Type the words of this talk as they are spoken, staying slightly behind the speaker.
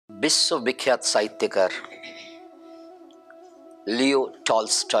विश्वविख्यात साहित्यकार लियो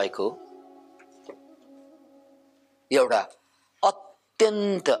टॉल्स्टॉयको एउटा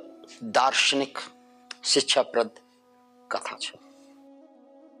अत्यन्त दार्शनिक शिक्षाप्रद कथा छ।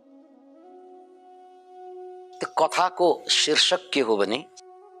 त्यो कथाको शीर्षक के हो भने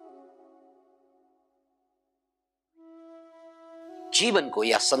जीवनको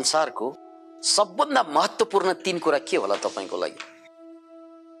या संसारको सबभन्दा महत्त्वपूर्ण 3 कुरा के होला तपाईको लागि?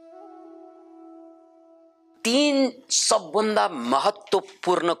 3 सबभन्दा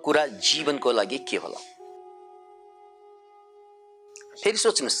महत्त्वपूर्ण कुरा जीवनको लागि के होला? फेरि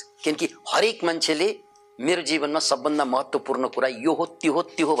सोच्नुस्, किनकि हरेक मान्छेले मेरो जीवनमा सबभन्दा महत्त्वपूर्ण कुरा यो हो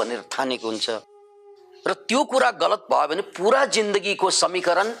त्यो हो भनेर ठानेको हुन्छ र त्यो कुरा गलत भयो भने पूरा जिन्दगीको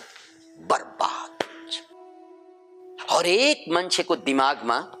समीकरण बर्बाद हुन्छ। हरेक मान्छेको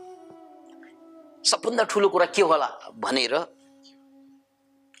दिमागमा सबभन्दा ठुलो कुरा के होला भनेर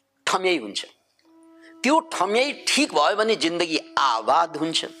ठम्याइ हुन्छ। त्यो ठम्याइ ठीक भयो भने जिन्दगी आबाद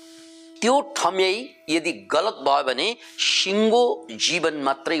हुन्छ। त्यो ठम्याइ यदि गलत भयो भने सिङ्गो जीवन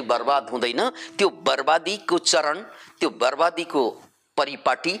मात्रै बर्बाद हुँदैन, त्यो बर्बादीको चरण, त्यो बर्बादीको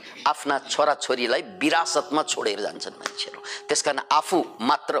परिपाटी आफ्ना छोराछोरीलाई विरासतमा छोडेर जान्छन् मान्छेहरू। त्यसकारण आफू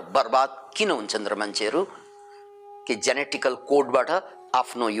मात्र बर्बाद किन हुन्छन् र मान्छेहरू? कि जेनेटिकल कोडबाट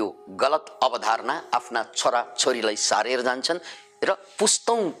आफ्नो यो गलत अवधारणा आफ्ना छोराछोरीलाई सारेर जान्छन् र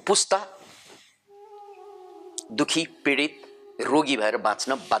पुस्तौं पुस्ता दुखी, पीडित, रोगी भएर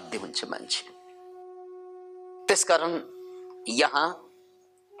बाँच्न बाध्य हुन्छ मान्छे। त्यसकारण यहाँ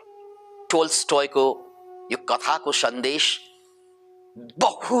टोल्स्टॉयको यो कथाको सन्देश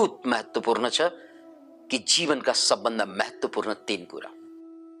बहुत महत्त्वपूर्ण छ कि जीवनका सबभन्दा महत्त्वपूर्ण 3 कुरा।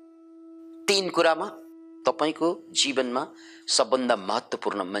 3 कुरामा तपाईको जीवनमा सबभन्दा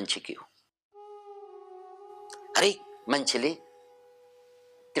महत्त्वपूर्ण मान्छे के हो? हरेक मान्छेले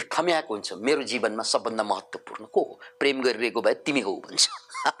त्यो ठम्याएको हुन्छ, मेरो जीवनमा सबभन्दा महत्त्वपूर्ण को हो? प्रेम गरिरहेको भए तिमी हो भन्छ।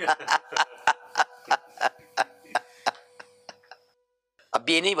 अब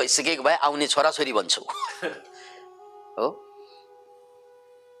बिहे नै भइसकेको भए आउने छोराछोरी भन्छौ। हो,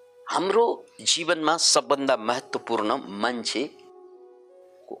 हाम्रो जीवनमा सबभन्दा महत्त्वपूर्ण मान्छे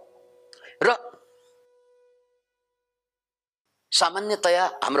को? र सामान्यतया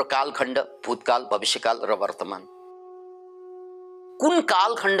हाम्रो कालखण्ड भूतकाल, भविष्यकाल र वर्तमान, कुन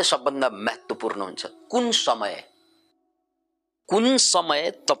कालखण्ड सबभन्दा महत्त्वपूर्ण हुन्छ? कुन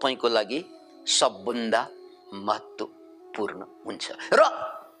समय तपाईको लागि सबभन्दा महत्त्वपूर्ण हुन्छ? र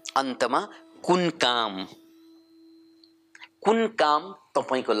अन्तमा कुन काम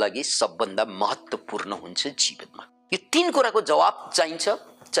तपाईको लागि सबभन्दा महत्त्वपूर्ण हुन्छ जीवनमा? यो 3 कुराको जवाब चाहिन्छ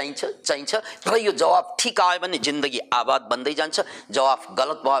र यो जवाब ठीक आयो भने जिन्दगी आबाद बन्दै जान्छ, जवाब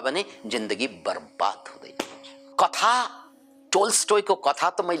गलत भयो भने जिन्दगी बर्बाद हुँदै जान्छ। कथा, टोल्स्टॉयको कथा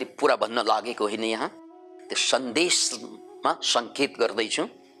त मैले पूरा भन्न लागेको होइन, यहाँ त्यो सन्देशमा संकेत गर्दैछु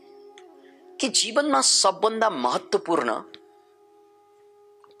कि जीवनमा सबभन्दा महत्त्वपूर्ण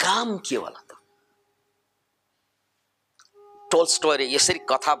काम के होला त? टोल्स्टॉयले यसरी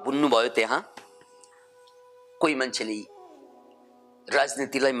कथा बुन्नुभयो। त्यहाँ कोही मान्छेले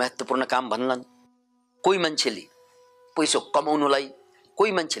राजनीतिलाई महत्त्वपूर्ण काम भन्लान्, कोही मान्छेले पैसा कमाउनुलाई,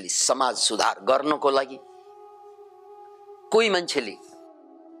 कोही मान्छेले समाज सुधार गर्नको लागि, कोही मान्छेले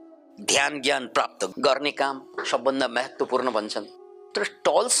ध्यान ज्ञान प्राप्त गर्ने काम सबभन्दा महत्त्वपूर्ण भन्छन्। तर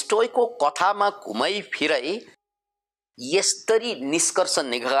टोल्स्टॉयको कथामा घुमाइ फिराइ यसरी निष्कर्ष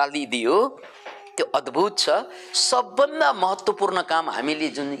निकालिदियो, त्यो अद्भुत छ। सबभन्दा महत्त्वपूर्ण काम हामीले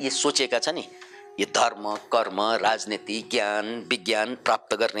जुन यो सोचेका छ नि, यो धर्म, कर्म, राजनीति, ज्ञान, विज्ञान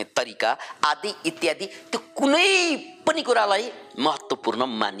प्राप्त गर्ने तरिका आदि इत्यादि, त्यो कुनै पनि कुरालाई महत्त्वपूर्ण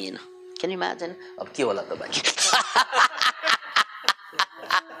मानिएन। Can you imagine? अब के होला त भाइ?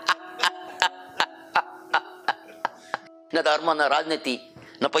 न धर्म, न राजनीति,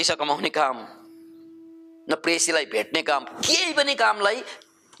 न पैसा कमाउने काम, न प्रेसीलाई भेट्ने काम, केही पनि कामलाई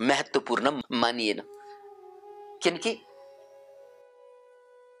महत्त्वपूर्ण मानिएन। किनकि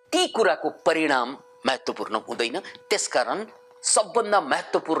ती कुराको परिणाम महत्त्वपूर्ण हुँदैन। त्यसकारण सबभन्दा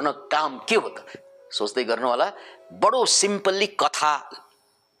महत्त्वपूर्ण काम के हो त? सोच्दै गर्नु होला। बडो सिम्पली कथा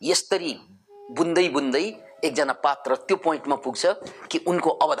यसरी बुन्दै बुन्दै एकजना पात्र त्यो पोइन्टमा पुग्छ कि उनको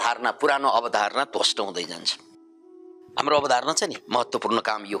अवधारणा, पुरानो अवधारणा ध्वस्त हुँदै जान्छ। हाम्रो अवधारणा छ नि, महत्त्वपूर्ण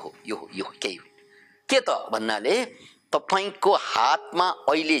काम यो हो, केही हो के त भन्नाले तपाईको हातमा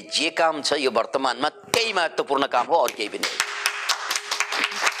अहिले जे काम छ यो वर्तमानमा त्यही महत्त्वपूर्ण काम हो, अरू केही पनि होइन।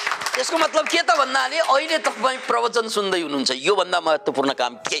 यसको मतलब के त भन्नाले अहिले तपाई प्रवचन सुन्दै हुनुहुन्छ, यो भन्दा महत्त्वपूर्ण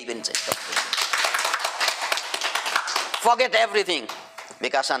काम केही पनि छैन। Forget everything.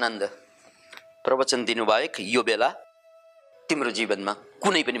 विकासानन्द प्रवचन दिनुभएको यो बेला तिम्रो जीवनमा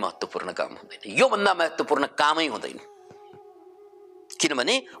कुनै पनि महत्त्वपूर्ण काम हुँदैन, यो भन्दा महत्त्वपूर्ण कामै हुँदैन।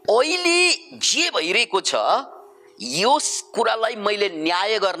 किनभने अहिले जे भइरहेको छ यो कुरालाई मैले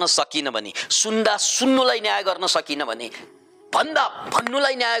न्याय गर्न सकिनँ भने, सुन्दा सुन्नुलाई न्याय गर्न सकिनँ भने, भन्दा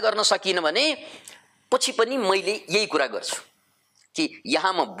भन्नुलाई न्याय गर्न सकिनँ भने पछि पनि मैले यही कुरा गर्छु कि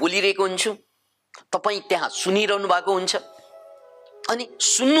यहाँ म बोलिरहेको हुन्छु, तपाईँ त्यहाँ सुनिरहनु भएको हुन्छ, अनि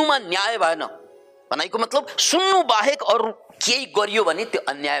सुन्नुमा न्याय भएन भनेको मतलब सुन्नु बाहेक अरू केही गरियो भने त्यो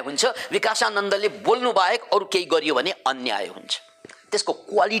अन्याय हुन्छ। विकासानन्दले बोल्नु बाहेक अरू केही गरियो भने अन्याय हुन्छ। त्यसको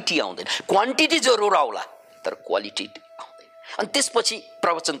क्वालिटी आउँदैन, क्वान्टिटी जरुर आउला तर क्वालिटी आउँदैन। अनि त्यसपछि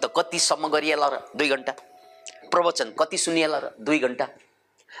प्रवचन त कतिसम्म गरिएला र 2 घण्टा, प्रवचन कति सुनिएला र 2 घण्टा।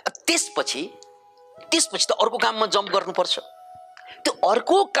 त्यसपछि त अर्को काममा जम्प गर्नुपर्छ। त्यो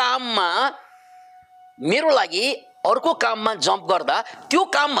अर्को काममा मेरो लागि अर्को काममा जम्प गर्दा त्यो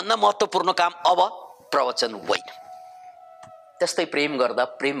कामभन्दा महत्त्वपूर्ण काम अब प्रवचन होइन। त्यस्तै प्रेम गर्दा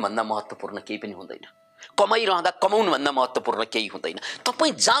प्रेमभन्दा महत्त्वपूर्ण केही पनि हुँदैन, कमाइरहँदा कमाउनुभन्दा महत्त्वपूर्ण केही हुँदैन।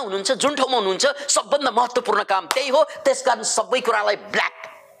 तपाईँ जहाँ हुनुहुन्छ, जुन ठाउँमा हुनुहुन्छ, सबभन्दा महत्त्वपूर्ण काम त्यही हो। त्यसकारण सबै कुरालाई ब्ल्याक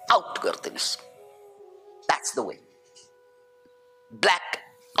आउट गरिदिनुहोस्। That's the way, black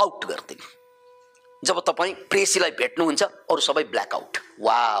out गरिदिनु। जब तपाईँ प्रेसीलाई भेट्नुहुन्छ अरू सबै ब्ल्याक आउट,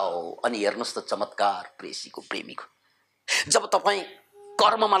 वाओ, अनि हेर्नुहोस् त चमत्कार प्रेसीको प्रेमीको। जब तपाईँ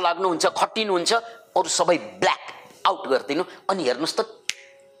कर्ममा लाग्नुहुन्छ, खटिनुहुन्छ, अरू सबै ब्ल्याक आउट गरिदिनु, अनि हेर्नुहोस् त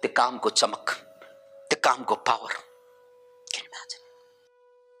त्यो कामको चमक, त्यो कामको पावर।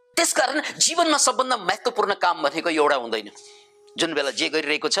 त्यसकारण जीवनमा सबभन्दा महत्त्वपूर्ण काम भनेको एउटा हुँदैन। जुन बेला जे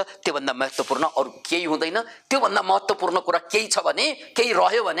गरिरहेको छ त्योभन्दा महत्त्वपूर्ण अरू केही हुँदैन। त्योभन्दा महत्त्वपूर्ण कुरा केही छ भने, केही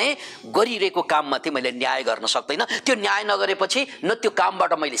रह्यो भने गरिरहेको काममाथि मैले न्याय गर्न सक्दैन। त्यो न्याय नगरेपछि न त्यो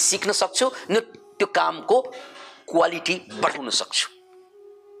कामबाट मैले सिक्न सक्छु, न त्यो कामको क्वालिटी बढाउन सक्छु।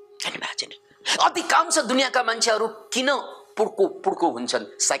 अधिकांश दुनियाँका मान्छेहरू किन पुड्को हुन्छन्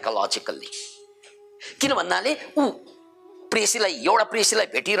साइकोलोजिकल्ली? किन भन्नाले ऊ एउटा प्रेसीलाई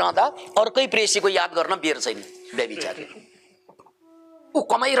भेटिरहँदा अर्कै प्रेसीको याद गर्न बेर छैन। बेबिचारी ऊ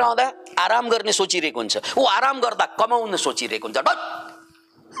कमाइरहँदा आराम गर्ने सोचिरहेको हुन्छ, ऊ आराम गर्दा कमाउन सोचिरहेको हुन्छ।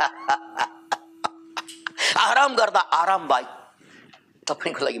 आराम गर्दा आराम बाहेक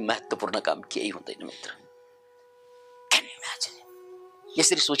तपाईँको लागि महत्त्वपूर्ण काम केही हुँदैन मित्र।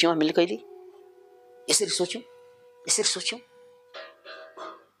 यसरी सोच्यौँ हामीले कहिले? यसरी सोच्यौँ।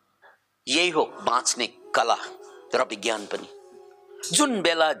 यही हो बाँच्ने कला र विज्ञान पनि। जुन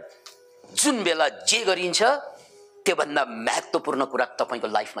बेला जे गरिन्छ त्योभन्दा महत्त्वपूर्ण कुरा तपाईँको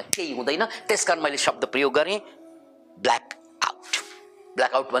लाइफमा केही हुँदैन। त्यसकारण मैले शब्द प्रयोग गरेँ ब्ल्याक आउट।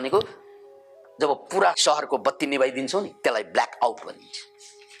 ब्ल्याक आउट भनेको जब पुरा सहरको बत्ती निभाइदिन्छौँ नि त्यसलाई ब्ल्याक आउट भनिन्छ,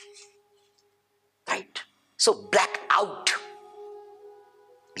 राइट? सो ब्ल्याक आउट,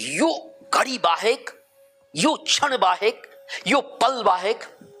 यो घडी बाहेक, यो क्षण बाहेक, यो पल बाहेक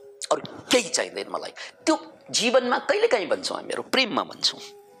अरू केही चाहिँदैन मलाई। त्यो जीवनमा कहिलेकाहीँ भन्छौँ हामीहरू, प्रेममा भन्छौँ।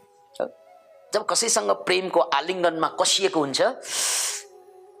 जब कसैसँग प्रेमको आलिङ्गनमा कसिएको हुन्छ,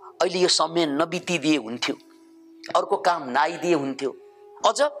 अहिले यो समय नबितिदिए हुन्थ्यो, अर्को काम नआइदिए हुन्थ्यो,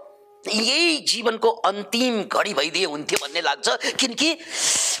 अझ यही जीवनको अन्तिम घडी भइदिए हुन्थ्यो भन्ने लाग्छ। किनकि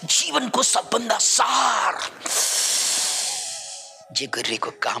जीवनको सबभन्दा सार जे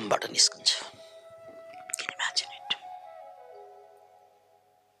गरिरहेको कामबाट निस्कन्छ।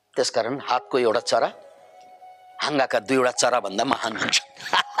 त्यसकारण हातको एउटा चरा हाँगाका 2वटा चरा भन्दा महान हुन्छ।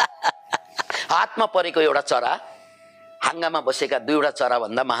 हातमा परेको एउटा चरा हाँगामा बसेका 2वटा चरा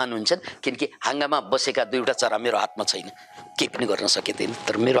भन्दा महान हुन्छन्। किनकि हाँगामा बसेका 2वटा चरा मेरो हातमा छैन, केही पनि गर्न सकिँदैन।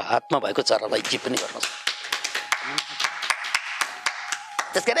 तर मेरो हातमा भएको चरालाई के पनि गर्न सक्छ।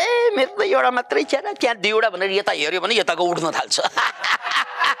 त्यसकारण मेरो त एउटा मात्रै चरा, त्यहाँ 2वटा भनेर यता हेऱ्यो भने यताको उड्न थाल्छ।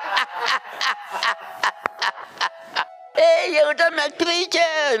 एउटा मात्रै छ,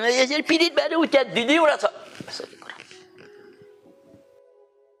 यसरी पीडित भएर उता 2वटा छ।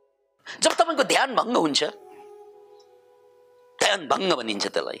 जब तपाईँको ध्यान भङ्ग हुन्छ, ध्यान भङ्ग भनिन्छ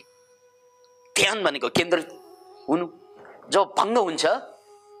त्यसलाई। ध्यान भनेको केन्द्रित हुनु। जब भङ्ग हुन्छ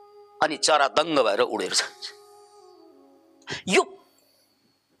अनि चरा दङ्ग भएर उडेर जान्छ। यो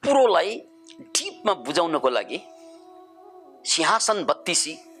कुरोलाई डिपमा बुझाउनको लागि सिंहासन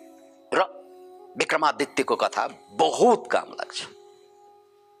बत्तीसी र विक्रमादित्यको कथा बहुत काम लाग्छ।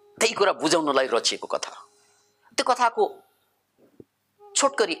 त्यही कुरा बुझाउनलाई रचिएको कथा। त्यो कथाको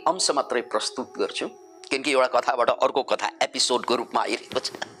छोटकरी अंश मात्रै प्रस्तुत गर्छु, किनकि एउटा कथाबाट अर्को कथा एपिसोडको रूपमा आइरहेको छ।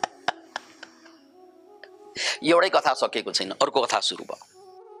 एउटै कथा सकेको छैन, अर्को कथा सुरु भयो।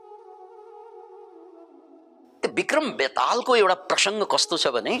 त्यो विक्रम बेतालको एउटा प्रसङ्ग कस्तो छ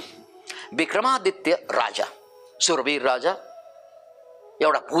भने, विक्रमादित्य राजा, सुरवीर राजा,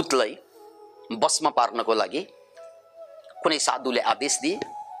 एउटा भूतलाई बसमा पार्नको लागि कुनै साधुले आदेश दिए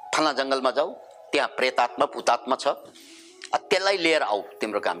फला जंगलमा जाऊ, त्यहाँ प्रेतात्मा भूतात्मा छ, त्यसलाई लिएर आऊ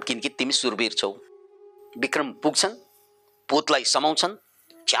तिम्रो काम, किनकि तिमी सुरवीर छौ। विक्रम पुग्छन्, भूतलाई समाउँछन्,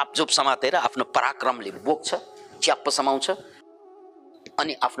 च्यापचुप समातेर आफ्नो पराक्रमले बोक्छ, च्याप्प समाउँछ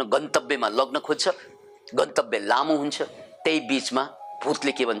अनि आफ्नो गन्तव्यमा लग्न खोज्छ। गन्तव्य लामो हुन्छ, त्यही बीचमा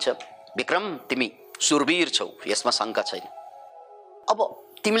भूतले के भन्छ, विक्रम तिमी सुरवीर छौ, यसमा शंका छैन। अब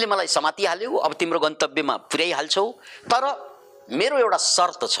तिमीले मलाई समातिहाल्यौ, अब तिम्रो गन्तव्यमा पुर्याइहाल्छौ, तर मेरो एउटा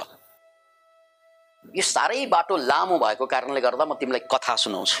शर्त छ। यो सारै बाटो लामो भएको कारणले गर्दा म तिमीलाई कथा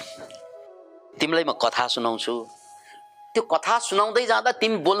सुनाउँछु। तिमीलाई म कथा सुनाउँछु, त्यो कथा सुनाउँदै जाँदा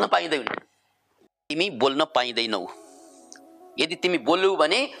तिमी बोल्न पाइँदैनौ, तिमी बोल्न पाइँदैनौ। यदि तिमी बोल्यौ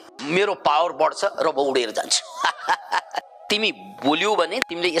भने मेरो पावर बढ्छ र म उडेर जान्छु। तिमी बोल्यौ भने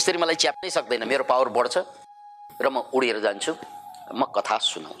तिमीले यसरी मलाई च्याप्नै सक्दैन, मेरो पावर बढ्छ र म उडेर जान्छु। म कथा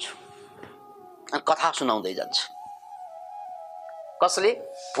सुनाउँछु। कथा सुनाउँदै जान्छु। कसले?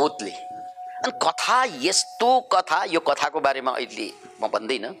 भूतले। अनि कथा यस्तो कथा, यो कथाको बारेमा अहिले म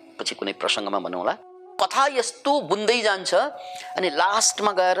भन्दैन, पछि कुनै प्रसङ्गमा भनौँला। कथा यस्तो बुन्दै जान्छ अनि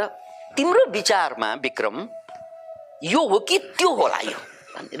लास्टमा गएर तिम्रो विचारमा विक्रम यो हो कि त्यो होला यो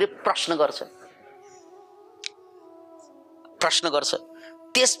भनेर प्रश्न गर्छ।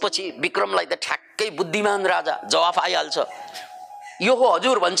 त्यसपछि विक्रमलाई त ठ्याक्कै बुद्धिमान राजा जवाफ आइहाल्छ, यो हो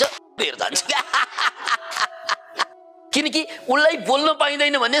हजुर भन्छ, फेर जान्छ। किनकि उसलाई बोल्न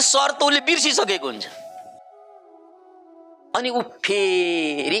पाइँदैन भन्ने शर्त उसले बिर्सिसकेको हुन्छ। अनि ऊ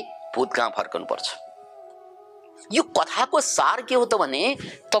फेरि भूत कहाँ फर्कनु पर्छ। यो कथाको सार के हो त भने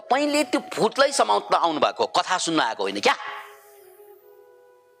तपाईले त्यो भूतलाई समाउन आउनु भएको, कथा सुन्न आएको होइन क्या।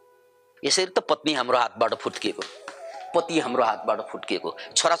 यसरी त पत्नी हाम्रो हातबाट फुट्किएको, पति हाम्रो हातबाट फुट्किएको,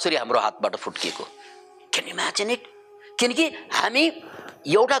 छोराछोरी हाम्रो हातबाट फुट्किएको। Can you imagine it? किनकि हामी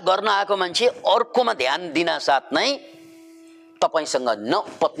एउटा गर्न आएको मान्छे अर्कोमा ध्यान दिन साथ नै तपाईसँग न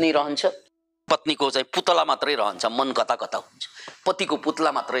पत्नी रहन्छ, पत्नीको चाहिँ पुतला मात्रै रहन्छ, मन कता कता हुन्छ। पतिको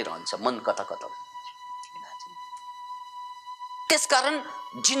पुतला मात्रै रहन्छ, मन कता कता हुन्छ। त्यसकारण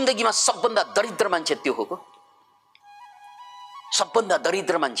जिन्दगीमा सबभन्दा दरिद्र मान्छे त्यो हो। सबभन्दा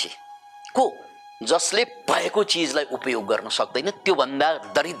दरिद्र मान्छे को जसले भएको चिजलाई उपयोग गर्न सक्दैन, त्यो भन्दा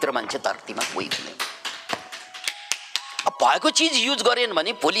दरिद्र मान्छे धरतीमा कोही छैन। अब भएको चिज युज गरेन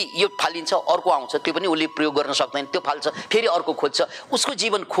भने भोलि यो फालिन्छ, अर्को आउँछ, त्यो पनि उसले प्रयोग गर्न सक्दैन, त्यो फाल्छ, फेरि अर्को खोज्छ। उसको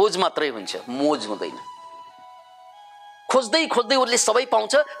जीवन खोज मात्रै हुन्छ, मोज हुँदैन। खोज्दै खोज्दै उसले सबै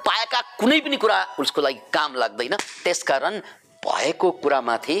पाउँछ, पाएका कुनै पनि कुरा उसको लागि काम लाग्दैन। त्यसकारण भएको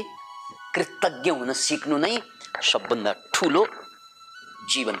कुरामाथि कृतज्ञ हुन सिक्नु नै सबभन्दा ठुलो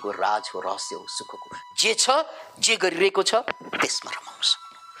जीवनको राज हो, रहस्य हो, सुखको। जे छ, जे गरिरहेको छ त्यसमा रमाउन सक्नु,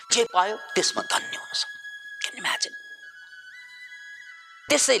 जे पायो त्यसमा धन्य हुन सक्नु। Can you imagine?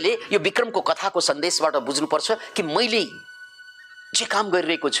 त्यसैले यो विक्रमको कथाको सन्देशबाट बुझ्नुपर्छ कि मैले जे काम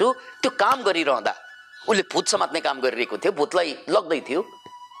गरिरहेको छु त्यो काम गरिरहँदा उसले भूत समात्ने काम गरिरहेको थियो, भूतलाई लग्दै थियो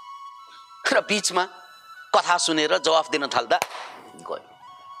र बीचमा कथा सुनेर जवाफ दिन थाल्दा गयो।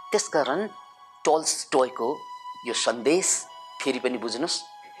 त्यसकारण टोल्स्टोयको यो सन्देश फेरि पनि बुझ्नुस्,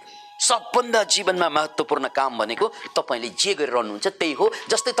 सबभन्दा जीवनमा महत्त्वपूर्ण काम भनेको तपाईले जे गरिरहनुहुन्छ त्यही हो।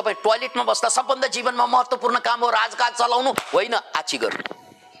 जस्तै तपाईँ टोयलेटमा बस्दा सबभन्दा जीवनमा महत्त्वपूर्ण काम हो राजकाज चलाउनु, होइन आची गर्नु।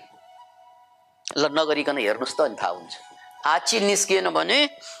 ल नगरिकन हेर्नुहोस् त, अनि थाहा हुन्छ। आची निस्किएन भने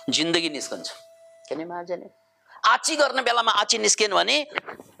जिन्दगी निस्कन्छ। किन इमेजिन? आची गर्ने बेलामा आची निस्किएन भने,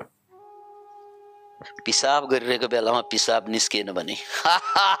 पिसाब गरिरहेको बेलामा पिसाब निस्किएन भने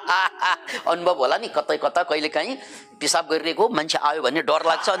अनुभव होला नि, कतै कता कहिले काहीँ पिसाब गरिरहेको मान्छे आयो भने डर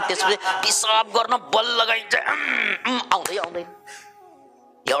लाग्छ, अनि त्यसपछि पिसाब गर्न बल लगाइन्छ, आउँदै आउँदैन।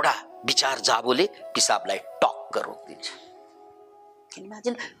 एउटा विचार जाबोले पिसाबलाई टक्क रोकिदिन्छ। किन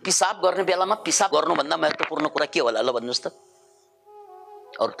इमेजिन? पिसाब गर्ने बेलामा पिसाब गर्नुभन्दा महत्त्वपूर्ण कुरा के होला ल भन्नुहोस् त?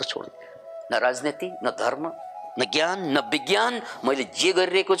 अरू त छोड, न राजनीति, न धर्म, न ज्ञान, न विज्ञान, मैले जे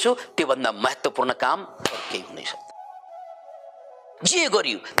गरिरहेको छु त्योभन्दा महत्त्वपूर्ण काम केही हुनै सक्दैन। जे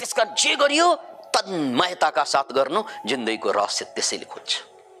गरियो त्यसका जे गरियो तन्मयताका साथ गर्नु जिन्दगीको रहस्य त्यसैले खोज्छ।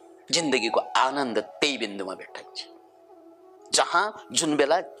 जिन्दगीको आनन्द त्यही बिन्दुमा भेटाइन्छ, जहाँ जुन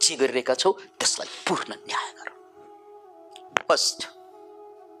बेला जे गरिरहेका छौ त्यसलाई पूर्ण न्याय गर। फर्स्ट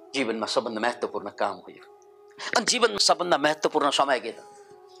जीवनमा सबभन्दा महत्त्वपूर्ण काम हो यो। अनि जीवनमा सबभन्दा महत्त्वपूर्ण समय के त?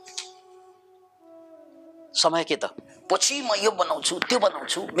 समय के त? पछि म यो बनाउँछु, त्यो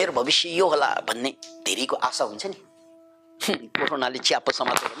बनाउँछु, मेरो भविष्य यो होला भन्ने धेरैको आशा हुन्छ नि। कोरोनाले च्याप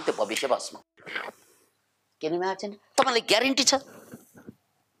समातेर पनि त्यो भविष्य भस्म। किन इमेजिन? तपाईलाई ग्यारेन्टी छ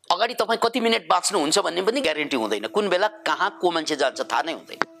अगाडि तपाईँ कति मिनेट बाँच्नुहुन्छ भन्ने पनि ग्यारेन्टी हुँदैन। कुन बेला कहाँ को मान्छे जान्छ थाहा नै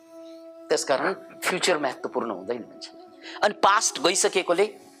हुँदैन। त्यसकारण फ्युचर महत्त्वपूर्ण हुँदैन भन्छ। अनि पास्ट गइसकेकोले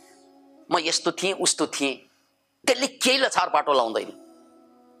म यस्तो थिएँ उस्तो थिएँ त्यसले केही लछारपाटो लाउँदैन।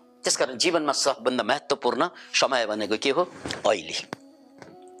 त्यसकारण जीवनमा सबभन्दा महत्त्वपूर्ण समय भनेको के हो? अहिले।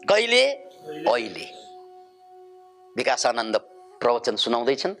 कहिले? अहिले। विकासानन्द प्रवचन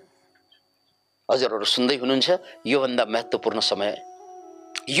सुनाउँदैछन्, हजुरहरू सुन्दै हुनुहुन्छ। योभन्दा महत्त्वपूर्ण समय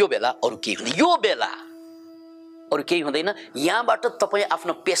यो बेला अरू केही हुँदैन। यो बेला अरू केही हुँदैन। यहाँबाट तपाईँ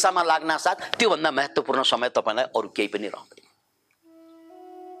आफ्नो पेसामा लाग्न साथ त्योभन्दा महत्त्वपूर्ण समय तपाईँलाई अरू केही पनि रहँदैन।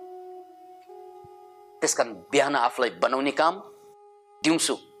 त्यसकारण बिहान आफूलाई बनाउने काम,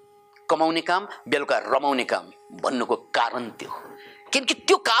 दिउँसो कमाउने काम, बेलुका रमाउने काम भन्नुको कारण त्यो हो। किनकि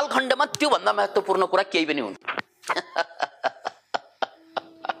त्यो कालखण्डमा त्योभन्दा महत्त्वपूर्ण कुरा केही पनि हुँदैन।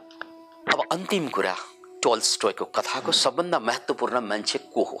 अब अन्तिम कुरा, टोल्स्टोयको कथाको सबभन्दा महत्त्वपूर्ण मान्छे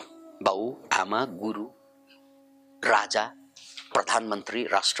को हो? बाउ, आमा, गुरु, राजा, प्रधानमन्त्री,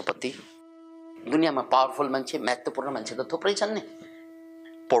 राष्ट्रपति। दुनियाँमा पावरफुल मान्छे, महत्त्वपूर्ण मान्छे त थुप्रै छन् नि,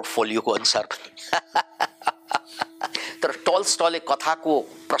 पोर्टफोलियोको अनुसार पनि। तर टोल्स्टोयले कथाको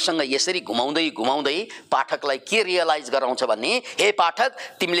प्रसङ्ग यसरी घुमाउँदै घुमाउँदै पाठकलाई के रियलाइज गराउँछ भने, हे पाठक,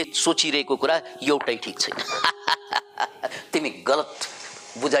 तिमीले सोचिरहेको कुरा एउटै ठिक छैन। तिमी गलत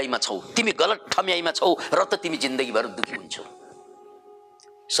बुझाइमा छौ, तिमी गलत ठम्याइमा छौ र त तिमी जिन्दगीभर दुखी हुन्छौ।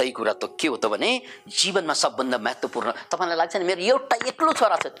 सही कुरा त के हो त भने, जीवनमा सबभन्दा महत्त्वपूर्ण, तपाईँलाई लाग्छ नि मेरो एउटा एक्लो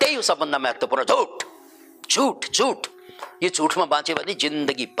छोरा छ, त्यही हो सबभन्दा महत्त्वपूर्ण। झुट झुट झुट। यो झुटमा बाँच्यो भने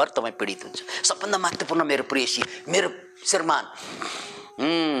जिन्दगीभर तपाईँ पीडित हुन्छ। सबभन्दा महत्त्वपूर्ण मेरो प्रेयसी, मेरो श्रीमान।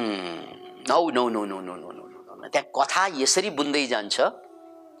 No no no no no no no. त्यहाँ कथा यसरी बुन्दै जान्छ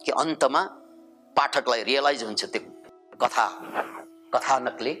कि अन्तमा पाठकलाई रियलाइज हुन्छ त्यो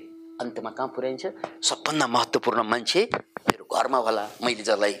कथानकले अन्तमा कहाँ पुर्याइन्छ? सबभन्दा महत्त्वपूर्ण मान्छे मेरो घरमा होला, मैले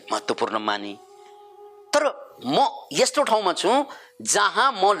जसलाई महत्त्वपूर्ण माने। तर म यस्तो ठाउँमा छु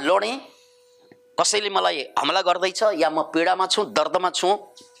जहाँ म लडेँ, कसैले मलाई हमला गर्दैछ या म पीडामा छु, दर्दमा छु,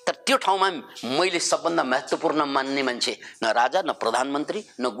 तर त्यो ठाउँमा मैले सबभन्दा महत्त्वपूर्ण मान्ने मान्छे न राजा, न प्रधानमन्त्री,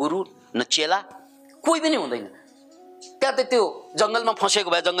 न गुरु, न चेला, कोही पनि हुँदैन। त्यहाँ त त्यो जङ्गलमा फँसेको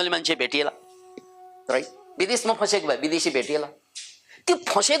भए जङ्गली मान्छे भेटिएला, राइट? विदेशमा फँसेको भए विदेशी भेटिएला। त्यो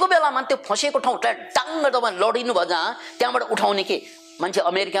फँसेको बेलामा त्यो फँसेको ठाउँलाई डाङ्ग तपाईँ लडिनु भयो जहाँ, त्यहाँबाट उठाउने के? मान्छे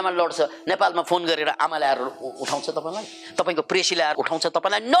अमेरिकामा लड्छ, नेपालमा फोन गरेर आमाले आएर उठाउँछ तपाईँलाई, तपाईँको प्रेसीले आएर उठाउँछ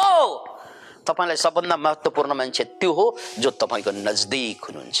तपाईँलाई? नो। तपाईँलाई सबभन्दा महत्त्वपूर्ण मान्छे त्यो हो जो तपाईँको नजदिक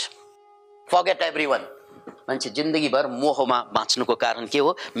हुनुहुन्छ। Forget everyone. मान्छे जिन्दगीभर मोहमा बाँच्नुको कारण के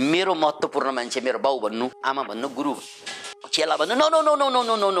हो? मेरो महत्त्वपूर्ण मान्छे मेरो बाउ भन्नु, आमा भन्नु, गुरु, चेला भन्नु। No no no no no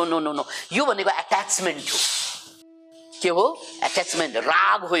no no no no no no. यो भनेको एट्याचमेन्ट हो। के हो? एट्याचमेन्ट,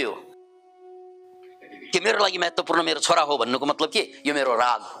 राग हो। यो कि मेरो लागि महत्त्वपूर्ण मेरो छोरा हो भन्नुको मतलब के? यो मेरो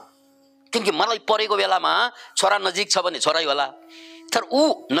राग हो। किनकि मलाई परेको बेलामा छोरा नजिक छ भने छोरै होला, तर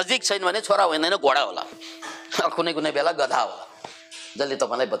ऊ नजिक छैन भने छोरा होइन, घोडा होला, कुनै कुनै बेला गधा होला, जसले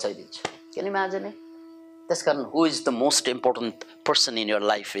तपाईँलाई बचाइदिन्छ। Can you imagine? त्यसकारण हु is the most important person in your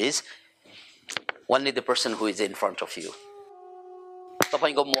life is only the person who is in front of you.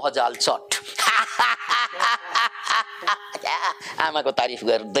 तपाईँको मोहजाल चट। आमाको तारिफ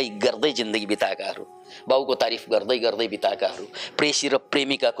गर्दै गर्दै जिन्दगी बिताएकाहरू, बाउको तारिफ गर्दै गर्दै बिताएकाहरू, प्रेसी र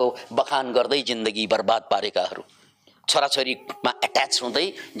प्रेमिकाको बखान गर्दै जिन्दगी बर्बाद पारेकाहरू, छोराछोरीमा एट्याच हुँदै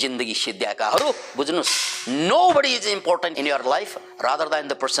जिन्दगी सिद्ध्याएकाहरू, बुझ्नुहोस्, nobody is important in your life rather than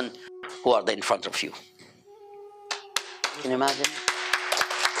the person who are in front of you. Can you imagine?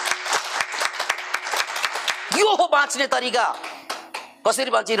 यो हो बाँच्ने तरिका। कसरी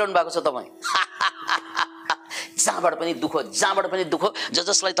बाँचिरहनु भएको छ तपाईँ? जहाँबाट पनि दुःख, जहाँबाट पनि दुःख,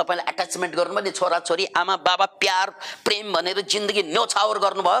 जसलाई तपाईँले एट्याचमेन्ट गर्नुभयो नि, छोराछोरी, आमा बाबा, प्यार प्रेम भनेर जिन्दगी न्यौछावर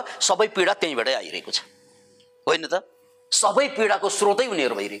गर्नुभयो, सबै पीडा त्यहीँबाटै आइरहेको छ, होइन त? सबै पीडाको स्रोतै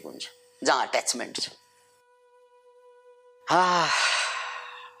उनीहरू भइरहेको हुन्छ जहाँ एट्याचमेन्ट छ।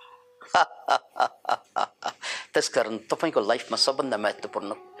 त्यसकारण तपाईँको लाइफमा सबभन्दा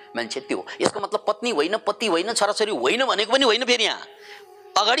महत्त्वपूर्ण मान्छे त्यो हो। यसको मतलब पत्नी होइन, पति होइन, छोराछोरी होइन भनेको पनि होइन। फेरि यहाँ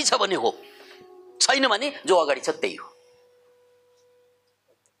अगाडि छ भने हो, छैन भने जो अगाडि छ त्यही हो।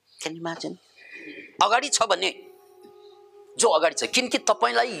 Can you imagine? अगाडि छ भने जो अगाडि छ। किनकि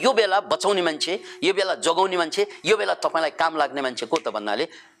तपाईँलाई यो बेला बचाउने मान्छे, यो बेला जगाउने मान्छे, यो बेला तपाईँलाई काम लाग्ने मान्छे को त भन्नाले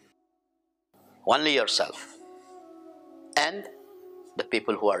only yourself and the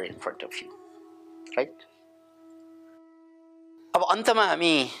people who are in front of you, right? अब अन्तमा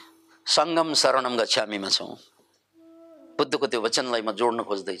हामी सङ्गम शरणम गच्छामीमा छौँ। बुद्धको त्यो वचनलाई म जोड्न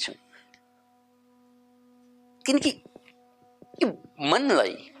खोज्दैछु। किनकि यो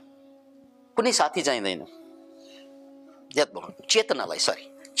मनलाई कुनै साथी चाहिँदैन,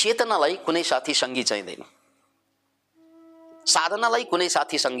 चेतनालाई कुनै साथी सङ्गी चाहिँदैन, साधनालाई कुनै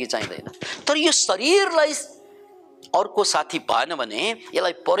साथी सङ्गी चाहिँदैन। तर यो शरीरलाई अर्को साथी भएन भने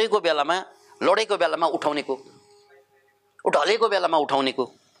यसलाई परेको बेलामा, लडेको बेलामा उठाउने को ढलेको बेलामा उठाउनेको,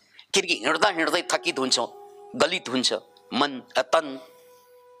 किनकि हिँड्दा हिँड्दै थकित हुन्छौँ, गलित हुन्छ मन तन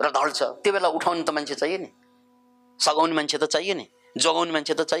र ढल्छ, त्यो बेला उठाउने त मान्छे चाहियो नि, सघाउने मान्छे त चाहियो नि, जगाउने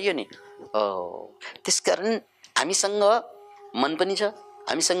मान्छे त चाहियो नि। त्यसकारण हामीसँग मन पनि छ,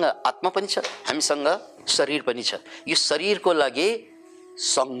 हामीसँग आत्मा पनि छ, हामीसँग शरीर पनि छ। यो शरीरको लागि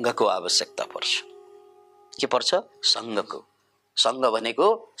सङ्घको आवश्यकता पर्छ। के पर्छ? सङ्घको। सङ्घ भनेको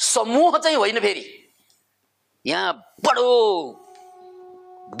समूह चाहिँ होइन, फेरि यहाँ बडो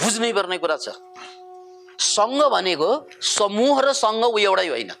बुझ्नै पर्ने कुरा छ। सङ्घ भनेको समूह र सङ्घ एउटै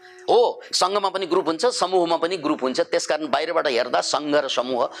होइन हो। सङ्घमा पनि ग्रुप हुन्छ, समूहमा पनि ग्रुप हुन्छ, त्यसकारण बाहिरबाट हेर्दा सङ्घ र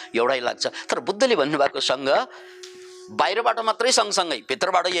समूह एउटै लाग्छ। तर बुद्धले भन्नुभएको सङ्घ बाहिरबाट मात्रै सँगसँगै,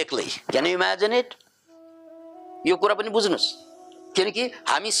 भित्रबाट एक्लै। Can you imagine it? यो कुरा पनि बुझ्नुहोस्, किनकि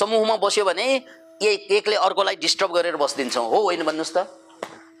हामी समूहमा बस्यो भने एकले अर्कोलाई डिस्टर्ब गरेर बस्दिन्छौँ, हो होइन भन्नुहोस् त?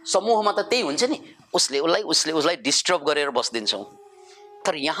 समूहमा त त्यही हुन्छ नि, उसले उसलाई डिस्टर्ब गरेर बस्दिन्छौँ।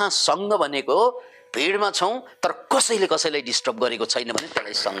 तर यहाँ सङ्घ भनेको भिडमा छौँ तर कसैलाई डिस्टर्ब गरेको छैन भने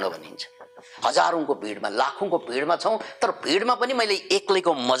त्यसलाई सङ्घ भनिन्छ। हजारौँको भिडमा, लाखौँको भिडमा छौँ तर भिडमा पनि मैले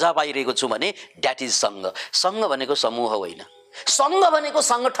एक्लैको मजा पाइरहेको छु भने द्याट इज सङ्घ। सङ्घ भनेको समूह होइन, सङ्घ भनेको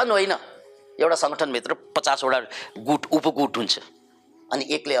सङ्गठन होइन। एउटा सङ्गठनभित्र 50 वटा गुट उपगुट हुन्छ अनि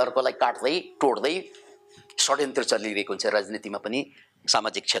एकले अर्कोलाई काट्दै तोड्दै षड्यन्त्र चलिरहेको हुन्छ, राजनीतिमा पनि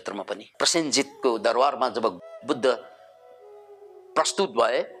सामाजिक क्षेत्रमा पनि। प्रसेनजितको दरबारमा जब बुद्ध प्रस्तुत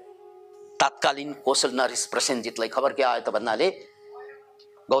भए, तात्कालीन कौशल नरेश प्रसेनजितलाई खबर के आयो त भन्नाले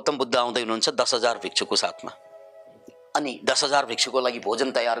गौतम बुद्ध आउँदै हुनुहुन्छ 10,000 भिक्षुको साथमा, अनि 10,000 भिक्षुको लागि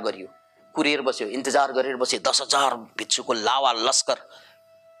भोजन तयार गरियो, कुरिएर बस्यो, इन्तजार गरेर बस्यो 10,000 भिक्षुको लावा लस्कर।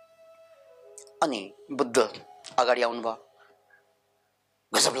 अनि बुद्ध अगाडि आउनुभयो,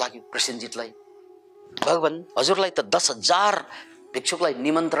 गजब लाग्यो प्रसेनजितलाई। भगवान, हजुरलाई त 10,000 भिक्षुकलाई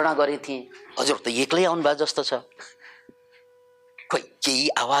निमन्त्रणा गरे थिएँ, हजुर त एक्लै आउनुभयो जस्तो छ, खोइ केही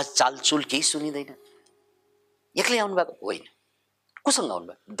आवाज चालचुल केही सुनिँदैन, एक्लै आउनुभएको होइन। कोसँग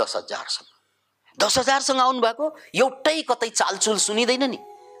आउनुभएको? 10,000सँग। 10,000सँग आउनुभएको, एउटै कतै चालचुल सुनिँदैन नि,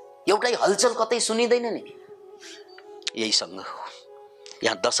 एउटै हलचल कतै सुनिँदैन नि। यही सँग हो।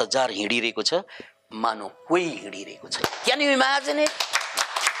 यहाँ 10,000 हिँडिरहेको छ, मानव कोही हिँडिरहेको छ। Can you imagine it?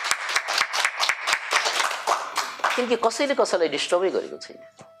 किनकि कसैले कसैलाई डिस्टर्बै गरेको छैन।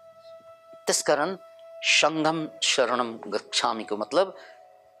 त्यसकारण सङ्घम शरणम गच्छामीको मतलब,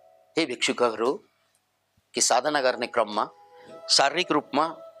 हे भिक्षुकहरू, कि साधना गर्ने क्रममा शारीरिक रूपमा,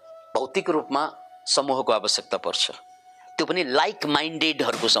 भौतिक रूपमा समूहको आवश्यकता पर्छ, त्यो पनि लाइक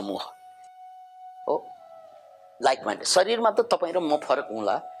माइन्डेडहरूको समूह हो। Like minded. शरीरमा त तपाईँ र म फरक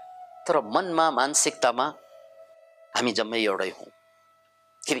हुँला, तर मनमा, मानसिकतामा हामी जम्मै एउटै हौँ।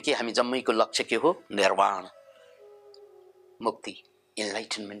 किनकि हामी जम्मैको लक्ष्य के हो? निर्वाण, मुक्ति,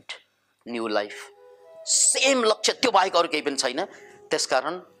 इन्लाइटनमेन्ट, न्यू लाइफ। सेम लक्ष्य, त्यो बाहेक अरू केही पनि छैन।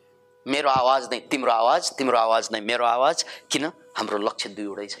 त्यसकारण मेरो आवाज नै तिम्रो आवाज, तिम्रो आवाज नै मेरो आवाज। किन? हाम्रो लक्ष्य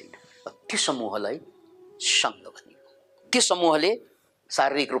दुईवटै छैन। त्यो समूहलाई सङ्घ भनियो। त्यो समूहले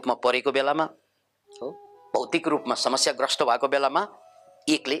शारीरिक रूपमा परेको बेलामा हो, भौतिक रूपमा समस्याग्रस्त भएको बेलामा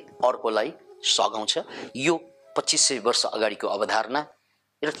एकले अर्कोलाई सघाउँछ। यो 2500 वर्ष अगाडिको अवधारणा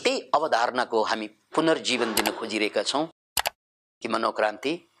र त्यही अवधारणाको हामी पुनर्जीवन दिन खोजिरहेका छौँ कि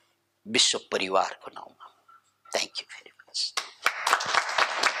मनोक्रान्ति विश्व परिवारको नाउँमा। Thank you very much.